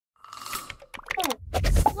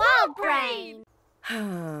Ball brain!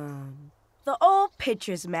 The old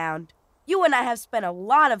pitcher's mound. You and I have spent a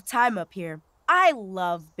lot of time up here. I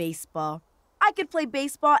love baseball. I could play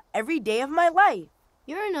baseball every day of my life.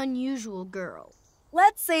 You're an unusual girl.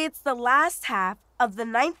 Let's say it's the last half of the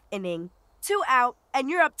 9th inning, 2 out, and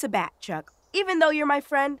you're up to bat, Chuck. Even though you're my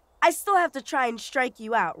friend, I still have to try and strike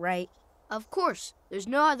you out, right? Of course. There's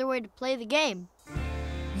no other way to play the game.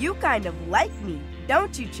 You kind of like me,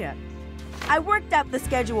 don't you, Chuck? I worked out the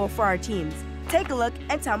schedule for our teams. Take a look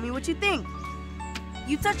and tell me what you think.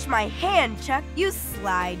 You touched my hand, Chuck, you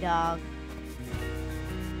sly dog.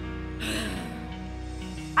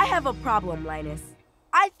 I have a problem, Linus.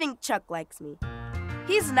 I think Chuck likes me.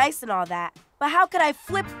 He's nice and all that, but how could I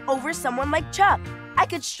flip over someone like Chuck? I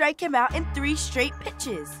could strike him out in 3 straight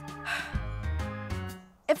pitches.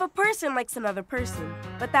 If a person likes another person,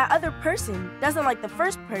 but that other person doesn't like the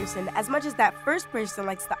first person as much as that first person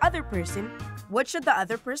likes the other person, what should the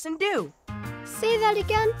other person do? Say that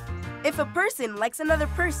again. If a person likes another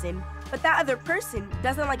person, but that other person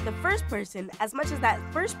doesn't like the first person as much as that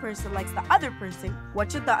first person likes the other person,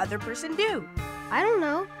 what should the other person do? I don't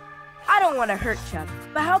know. I don't want to hurt Chuck,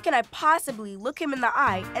 but how can I possibly look him in the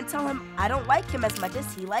eye and tell him I don't like him as much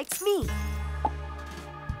as he likes me?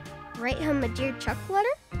 Write him a Dear Chuck letter?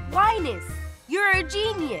 Linus, you're a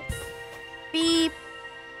genius. Beep.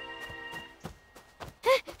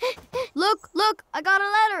 Look, I got a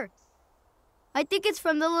letter. I think it's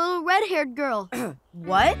from the little red-haired girl.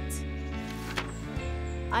 What?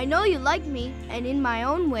 I know you like me, and in my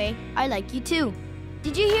own way, I like you too.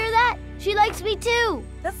 Did you hear that? She likes me too.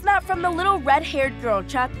 That's not from the little red-haired girl,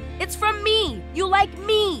 Chuck. It's from me. You like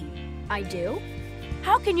me. I do?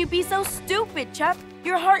 How can you be so stupid, Chuck?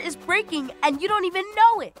 Your heart is breaking and you don't even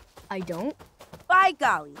know it. I don't? By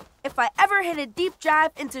golly, if I ever hit a deep drive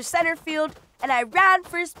into center field and I round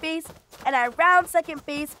first base and I round second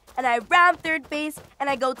base and I round third base and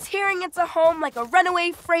I go tearing into home like a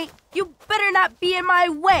runaway freight, you better not be in my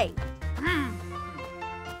way.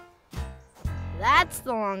 That's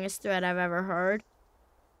the longest thread I've ever heard.